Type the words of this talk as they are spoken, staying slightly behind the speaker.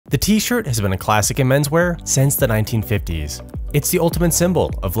The t-shirt has been a classic in menswear since the 1950s. It's the ultimate symbol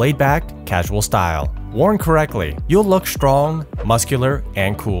of laid-back, casual style. Worn correctly, you'll look strong, muscular,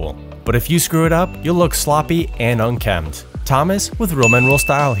 and cool. But if you screw it up, you'll look sloppy and unkempt. Thomas with Real Men Real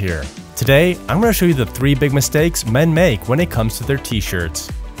Style here. Today, I'm going to show you the 3 big mistakes men make when it comes to their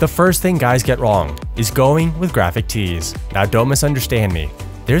t-shirts. The first thing guys get wrong is going with graphic tees. Now don't misunderstand me.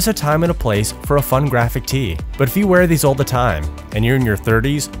 There's a time and a place for a fun graphic tee, but if you wear these all the time, and you're in your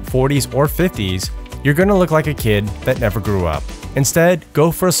 30s, 40s, or 50s, you're gonna look like a kid that never grew up. Instead,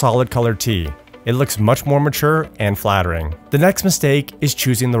 go for a solid colored tee. It looks much more mature and flattering. The next mistake is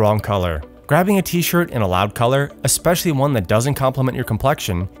choosing the wrong color. Grabbing a t-shirt in a loud color, especially one that doesn't complement your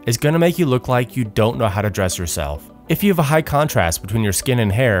complexion, is gonna make you look like you don't know how to dress yourself. If you have a high contrast between your skin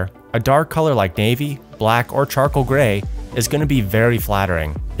and hair, a dark color like navy, black, or charcoal gray is going to be very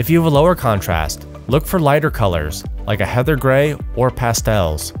flattering. If you have a lower contrast, look for lighter colors like a heather gray or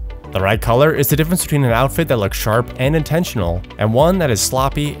pastels. The right color is the difference between an outfit that looks sharp and intentional and one that is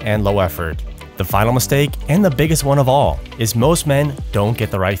sloppy and low effort. The final mistake, and the biggest one of all, is most men don't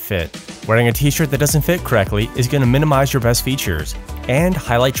get the right fit. Wearing a t-shirt that doesn't fit correctly is going to minimize your best features and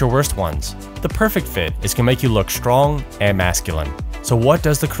highlight your worst ones. The perfect fit is going to make you look strong and masculine. So what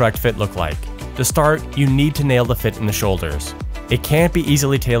does the correct fit look like? To start, you need to nail the fit in the shoulders. It can't be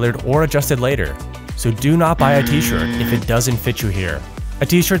easily tailored or adjusted later, so do not buy a t-shirt if it doesn't fit you here. A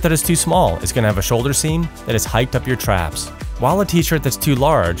t-shirt that is too small is going to have a shoulder seam that is hiked up your traps, while a t-shirt that's too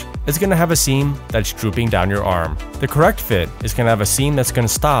large is going to have a seam that's drooping down your arm. The correct fit is going to have a seam that's going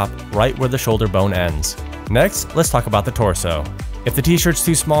to stop right where the shoulder bone ends. Next, let's talk about the torso. If the t-shirt's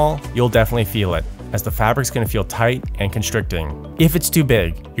too small, you'll definitely feel it, as the fabric's going to feel tight and constricting. If it's too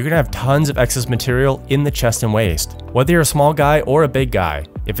big, you're going to have tons of excess material in the chest and waist. Whether you're a small guy or a big guy,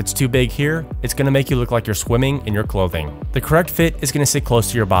 if it's too big here, it's going to make you look like you're swimming in your clothing. The correct fit is going to sit close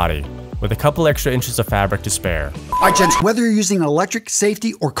to your body, with a couple extra inches of fabric to spare. Alright gents, whether you're using an electric,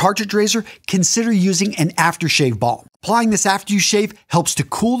 safety, or cartridge razor, consider using an aftershave balm. Applying this after you shave helps to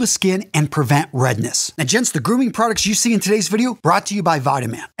cool the skin and prevent redness. Now gents, the grooming products you see in today's video brought to you by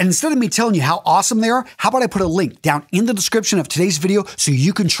Vitaman. And instead of me telling you how awesome they are, how about I put a link down in the description of today's video so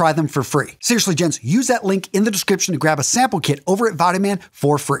you can try them for free. Seriously gents, use that link in the description to grab a sample kit over at Vitaman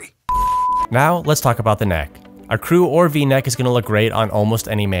for free. Now let's talk about the neck. A crew or V-neck is going to look great on almost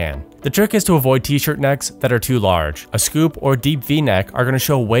any man. The trick is to avoid t-shirt necks that are too large. A scoop or deep V-neck are going to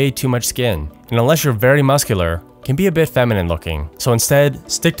show way too much skin, and unless you're very muscular, can be a bit feminine looking. So instead,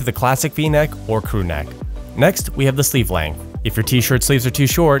 stick to the classic V-neck or crew neck. Next, we have the sleeve length. If your t-shirt sleeves are too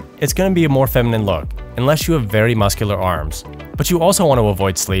short, it's going to be a more feminine look, unless you have very muscular arms. But you also want to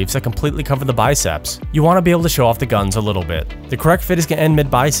avoid sleeves that completely cover the biceps. You want to be able to show off the guns a little bit. The correct fit is going to end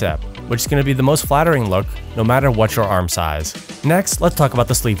mid-bicep, which is going to be the most flattering look no matter what your arm size. Next, let's talk about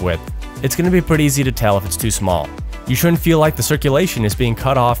the sleeve width. It's going to be pretty easy to tell if it's too small. You shouldn't feel like the circulation is being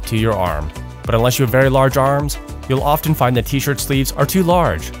cut off to your arm. But unless you have very large arms, you'll often find that t-shirt sleeves are too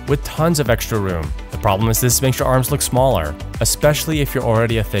large, with tons of extra room. The problem is this makes your arms look smaller, especially if you're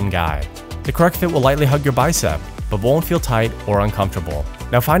already a thin guy. The correct fit will lightly hug your bicep, but won't feel tight or uncomfortable.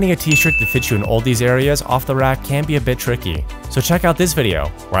 Now finding a t-shirt that fits you in all these areas off the rack can be a bit tricky, so check out this video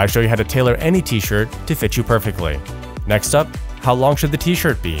where I show you how to tailor any t-shirt to fit you perfectly. Next up, how long should the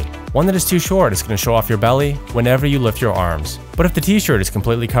t-shirt be? One that is too short is going to show off your belly whenever you lift your arms. But if the t-shirt is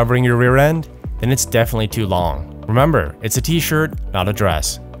completely covering your rear end, then it's definitely too long. Remember, it's a t-shirt, not a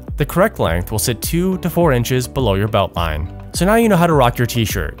dress. The correct length will sit 2 to 4 inches below your belt line. So now you know how to rock your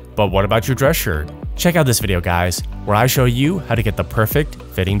t-shirt, but what about your dress shirt? Check out this video guys, where I show you how to get the perfect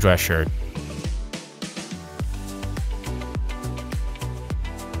fitting dress shirt.